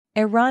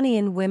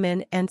Iranian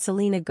women and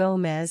Selena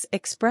Gomez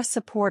express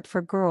support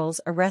for girls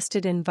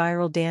arrested in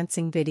viral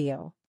dancing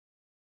video.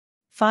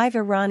 5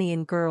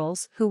 Iranian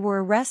girls who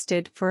were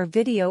arrested for a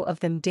video of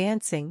them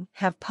dancing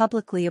have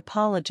publicly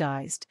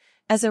apologized,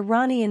 as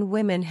Iranian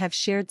women have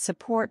shared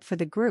support for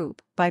the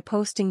group by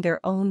posting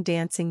their own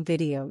dancing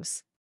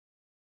videos.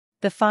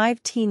 The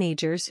 5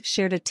 teenagers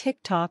shared a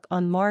TikTok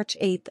on March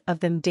 8 of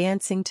them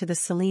dancing to the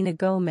Selena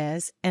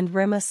Gomez and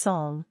Rema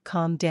song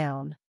 "Calm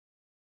Down."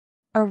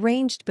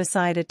 Arranged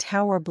beside a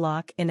tower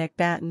block in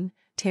Ekbatana,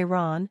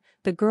 Tehran,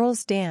 the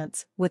girls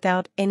dance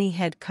without any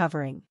head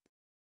covering.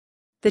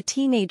 The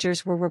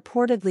teenagers were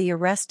reportedly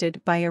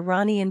arrested by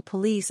Iranian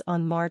police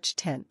on March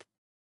 10.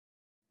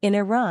 In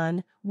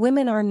Iran,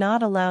 women are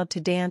not allowed to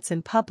dance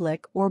in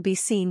public or be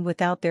seen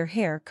without their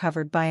hair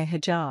covered by a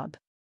hijab.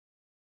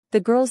 The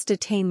girls'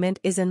 detainment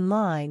is in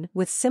line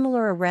with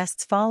similar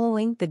arrests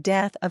following the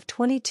death of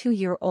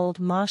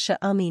 22-year-old Masha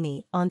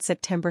Amini on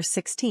September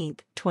 16,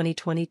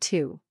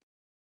 2022.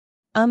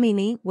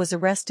 Amini was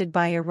arrested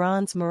by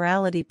Iran's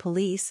morality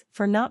police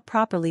for not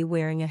properly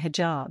wearing a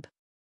hijab.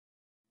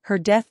 Her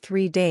death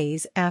 3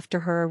 days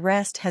after her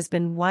arrest has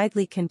been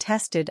widely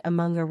contested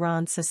among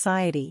Iran's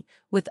society,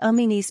 with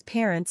Amini's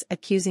parents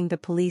accusing the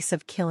police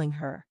of killing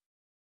her.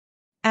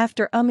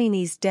 After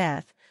Amini's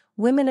death,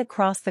 women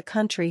across the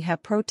country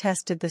have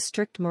protested the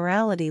strict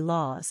morality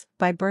laws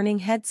by burning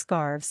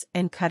headscarves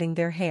and cutting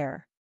their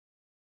hair.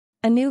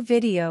 A new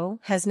video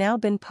has now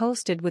been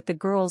posted with the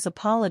girls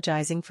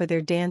apologizing for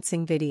their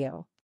dancing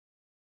video.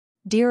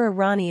 "Dear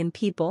Iranian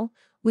people,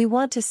 we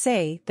want to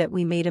say that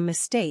we made a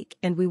mistake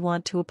and we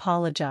want to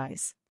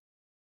apologize.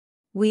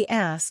 We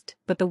asked,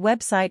 but the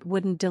website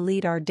wouldn't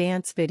delete our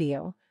dance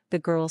video," the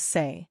girls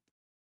say.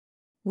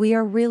 "We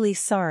are really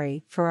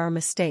sorry for our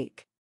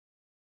mistake.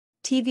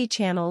 TV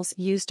channels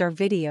used our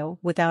video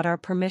without our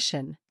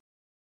permission.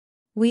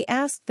 We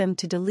asked them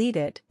to delete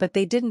it but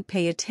they didn't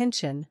pay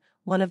attention,"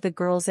 one of the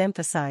girls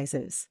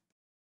emphasizes.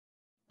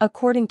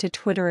 According to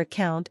Twitter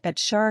account at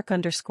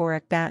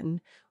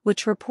 @Shark_Ekbatana,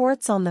 which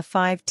reports on the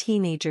 5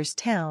 teenagers'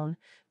 town,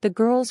 the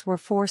girls were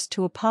forced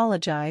to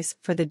apologize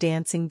for the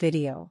dancing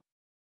video.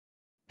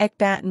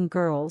 Ekbatana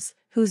girls,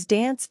 whose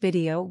dance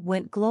video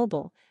went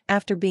global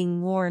after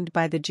being warned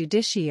by the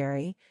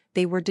judiciary,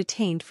 they were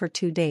detained for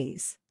 2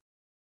 days.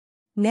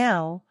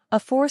 Now, a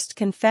forced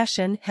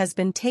confession has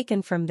been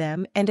taken from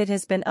them and it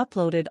has been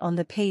uploaded on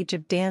the page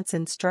of dance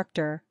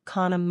instructor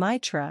Kanam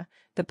Mitra.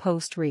 The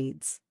post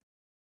reads,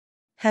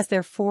 "Has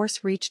their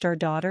force reached our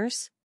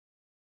daughters?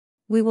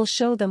 We will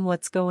show them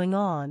what's going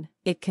on,"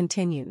 it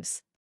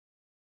continues.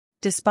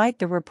 Despite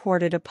the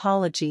reported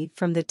apology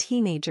from the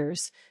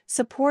teenagers,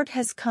 support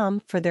has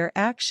come for their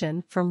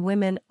action from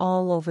women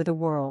all over the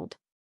world.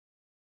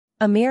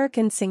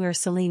 American singer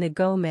Selena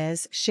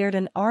Gomez shared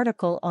an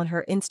article on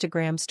her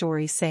Instagram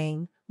story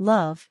saying,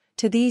 "Love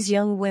to these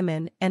young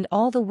women and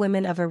all the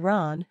women of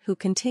Iran who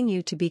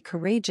continue to be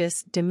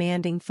courageous,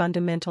 demanding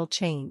fundamental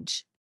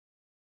change.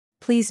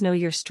 Please know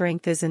your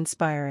strength is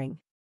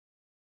inspiring."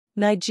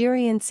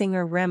 Nigerian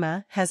singer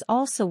Rema has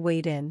also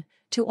weighed in,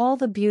 "To all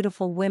the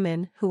beautiful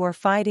women who are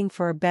fighting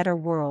for a better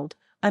world,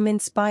 I'm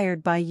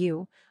inspired by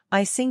you,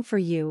 I sing for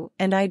you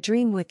and I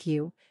dream with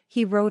you,"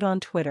 he wrote on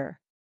Twitter.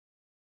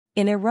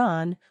 In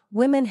Iran,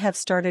 women have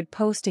started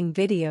posting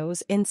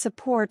videos in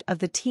support of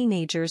the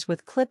teenagers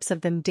with clips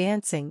of them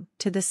dancing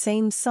to the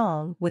same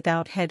song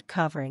without head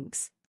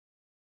coverings.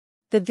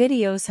 The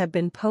videos have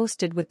been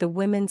posted with the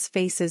women's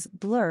faces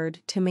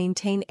blurred to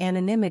maintain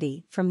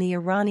anonymity from the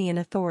Iranian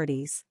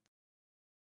authorities.